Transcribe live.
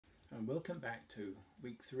and welcome back to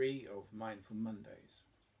week 3 of Mindful Mondays.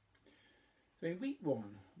 So in week 1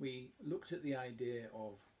 we looked at the idea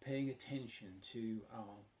of paying attention to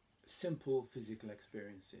our simple physical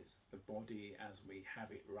experiences, the body as we have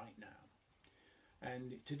it right now.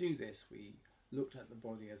 And to do this we looked at the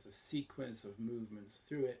body as a sequence of movements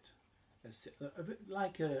through it, a bit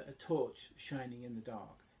like a torch shining in the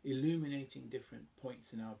dark, illuminating different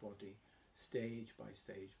points in our body, stage by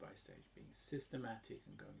stage by stage, being systematic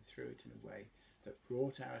and going through it in a way that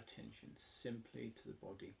brought our attention simply to the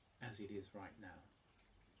body as it is right now.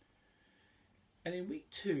 And in week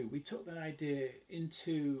 2 we took that idea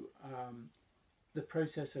into the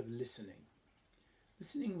process of listening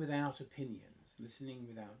without opinions, listening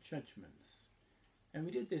without judgments. And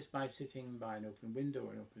we did this by sitting by an open window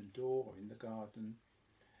or an open door or in the garden,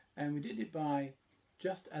 and we did it by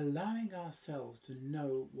just allowing ourselves to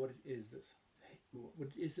know what it is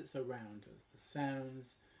that's around us, the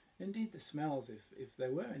sounds, indeed the smells if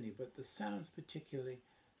there were any, but the sounds particularly,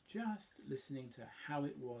 just listening to how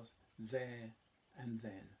it was there and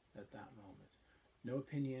then at that moment. No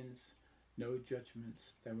opinions, no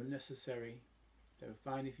judgments. They were necessary. They were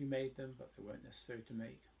fine if you made them, but they weren't necessary to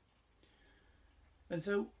make. And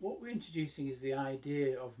so what we're introducing is the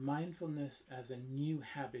idea of mindfulness as a new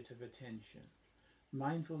habit of attention.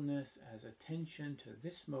 Mindfulness as attention to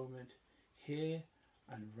this moment, here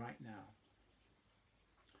and right now.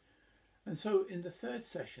 And so in the third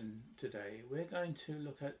session today, we're going to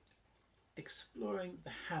look at exploring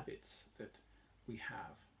the habits that we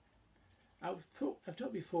have. I've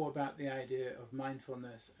talked before about the idea of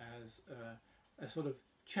mindfulness as a sort of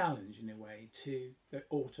challenge in a way to the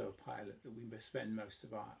autopilot that we spend most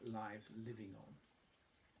of our lives living on.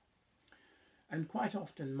 And quite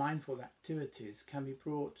often mindful activities can be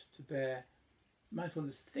brought to bear,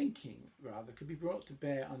 mindfulness thinking rather, could be brought to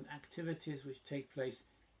bear on activities which take place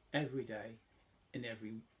every day in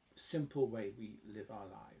every simple way we live our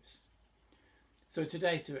lives. So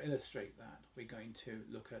today, to illustrate that, we're going to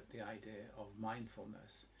look at the idea of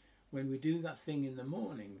mindfulness when we do that thing in the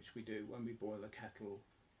morning, which we do when we boil a kettle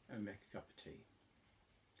and make a cup of tea.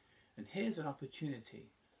 And here's an opportunity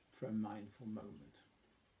for a mindful moment.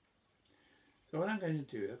 So what I'm going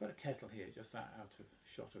to do, I've got a kettle here just out of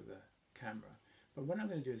shot of the camera, but what I'm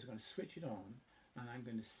going to do is I'm going to switch it on and I'm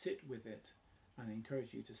going to sit with it, and I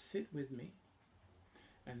encourage you to sit with me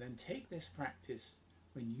and then take this practice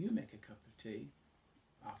when you make a cup of tea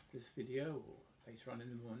after this video or later on in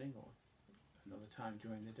the morning or another time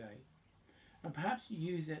during the day, and perhaps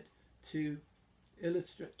use it to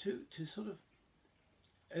illustrate, to sort of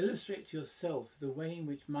illustrate to yourself the way in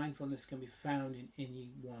which mindfulness can be found in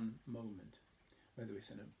any one moment, whether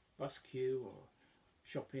it's in a bus queue or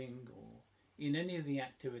shopping or in any of the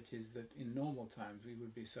activities that in normal times we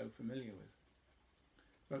would be so familiar with.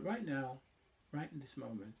 But right now, right in this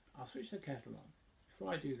moment, I'll switch the kettle on.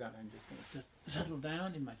 Before I do that, I'm just going to settle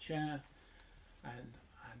down in my chair and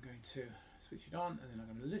I'm going to switch it on, and then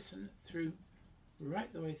I'm going to listen through,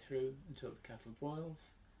 right the way through until the kettle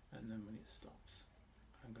boils, and then when it stops.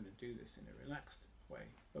 I'm going to do this in a relaxed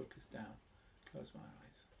way, focus down, close my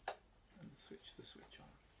eyes and switch the switch on.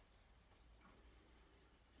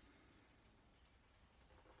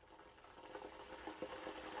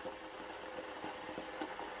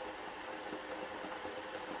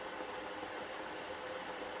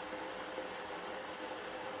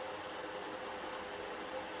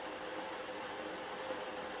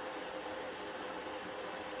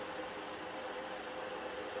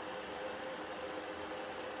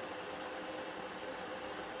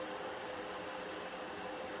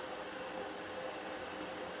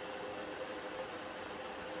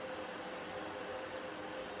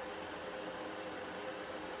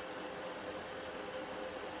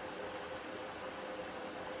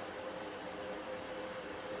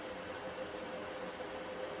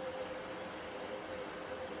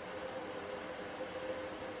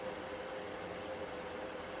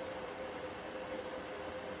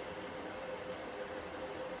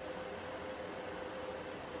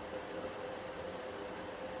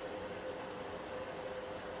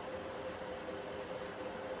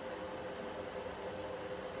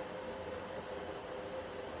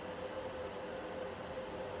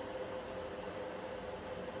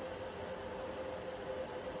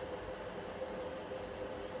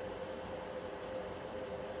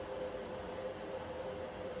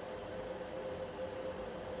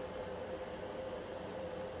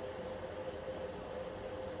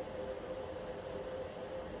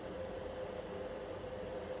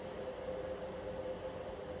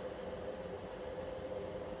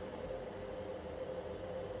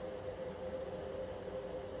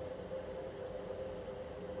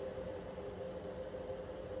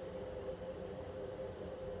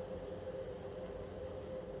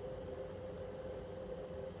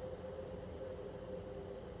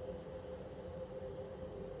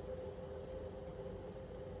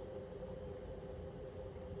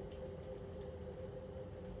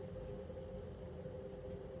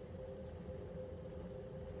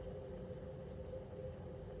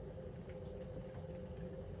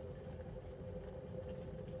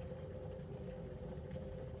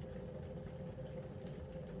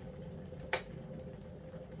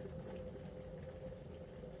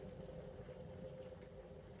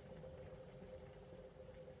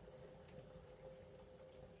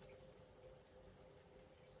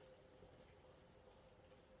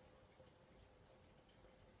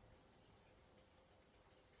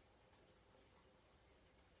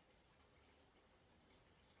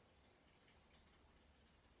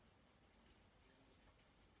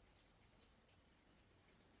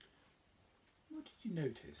 did you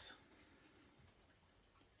notice?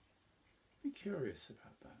 Be curious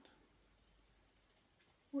about that.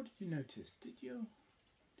 What did you notice? Did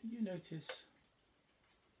you notice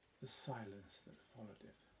the silence that followed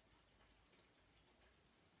it?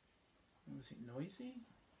 Was it noisy?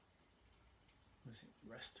 Was it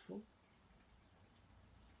restful?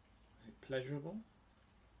 Was it pleasurable?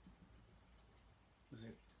 Did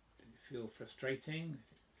it feel frustrating? Did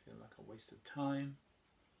it feel like a waste of time?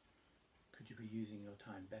 Could you be using your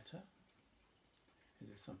time better? Is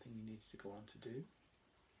there something you needed to go on to do?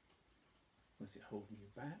 Was it holding you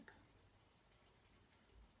back?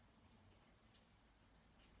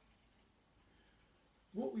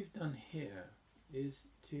 What we've done here is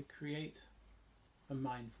to create a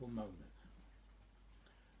mindful moment.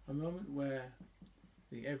 A moment where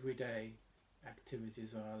the everyday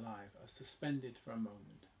activities of our life are suspended for a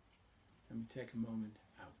moment, and we take a moment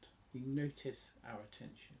out. We notice our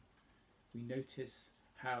attention. We notice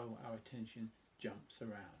how our attention jumps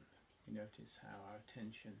around. We notice how our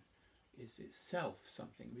attention is itself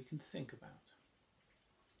something we can think about.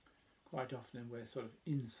 Quite often we're sort of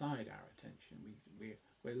inside our attention.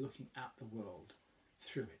 We're looking at the world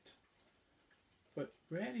through it. But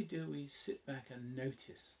rarely do we sit back and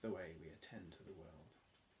notice the way we attend to the world.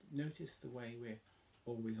 Notice the way we're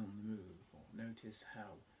always on the move, or notice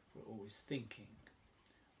how we're always thinking,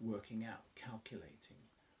 working out, calculating,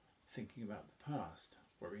 thinking about the past,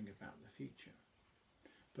 worrying about the future.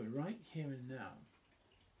 But right here and now,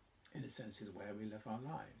 in a sense, is where we live our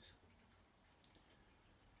lives.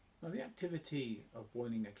 Now, the activity of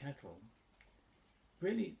boiling a kettle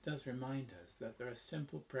really does remind us that there are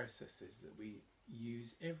simple processes that we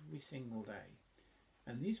use every single day.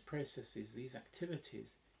 And these processes, these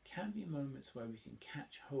activities, can be moments where we can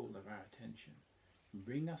catch hold of our attention and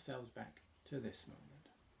bring ourselves back to this moment.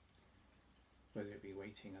 Whether it be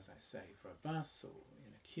waiting, as I say, for a bus or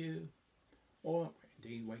in a queue, or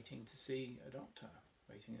indeed waiting to see a doctor,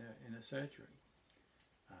 waiting in a surgery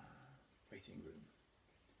waiting room.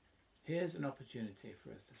 Here's an opportunity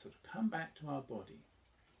for us to sort of come back to our body,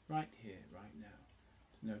 right here, right now,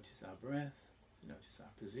 to notice our breath, to notice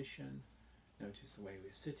our position, notice the way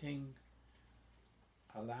we're sitting,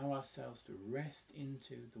 allow ourselves to rest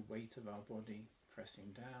into the weight of our body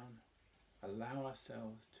pressing down, allow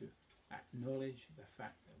ourselves to acknowledge the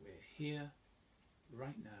fact that we're here,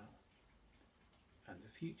 right now, and the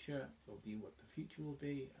future will be what the future will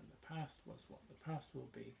be, and the past was what the past will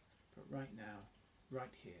be, but right now,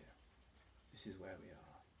 right here, this is where we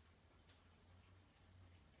are.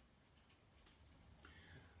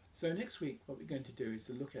 So next week what we're going to do is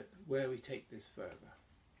to look at where we take this further,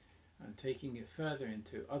 and taking it further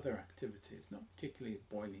into other activities, not particularly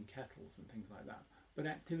boiling kettles and things like that, but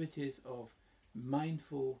activities of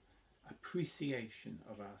mindful appreciation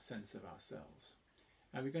of our sense of ourselves.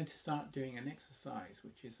 And we're going to start doing an exercise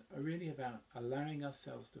which is really about allowing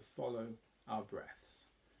ourselves to follow our breaths,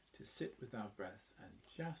 to sit with our breaths and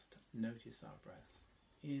just notice our breaths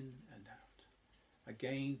in and out.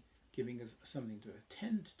 Again, giving us something to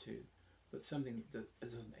attend to, but something that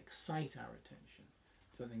doesn't excite our attention,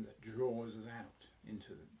 something that draws us out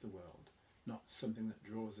into the world, not something that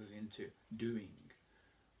draws us into doing.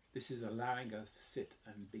 This is allowing us to sit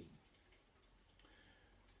and be.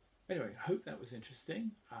 Anyway, I hope that was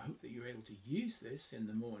interesting. I hope that you're able to use this in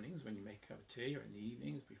the mornings when you make a cup of tea, or in the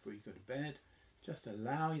evenings before you go to bed. Just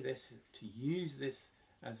allow this to use this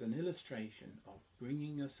as an illustration of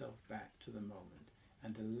bringing yourself back to the moment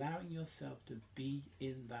and allowing yourself to be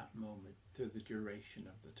in that moment through the duration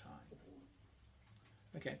of the time.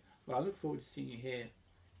 Okay, well, I look forward to seeing you here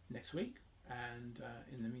next week, and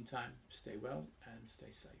in the meantime, stay well and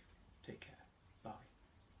stay safe. Take care. Bye.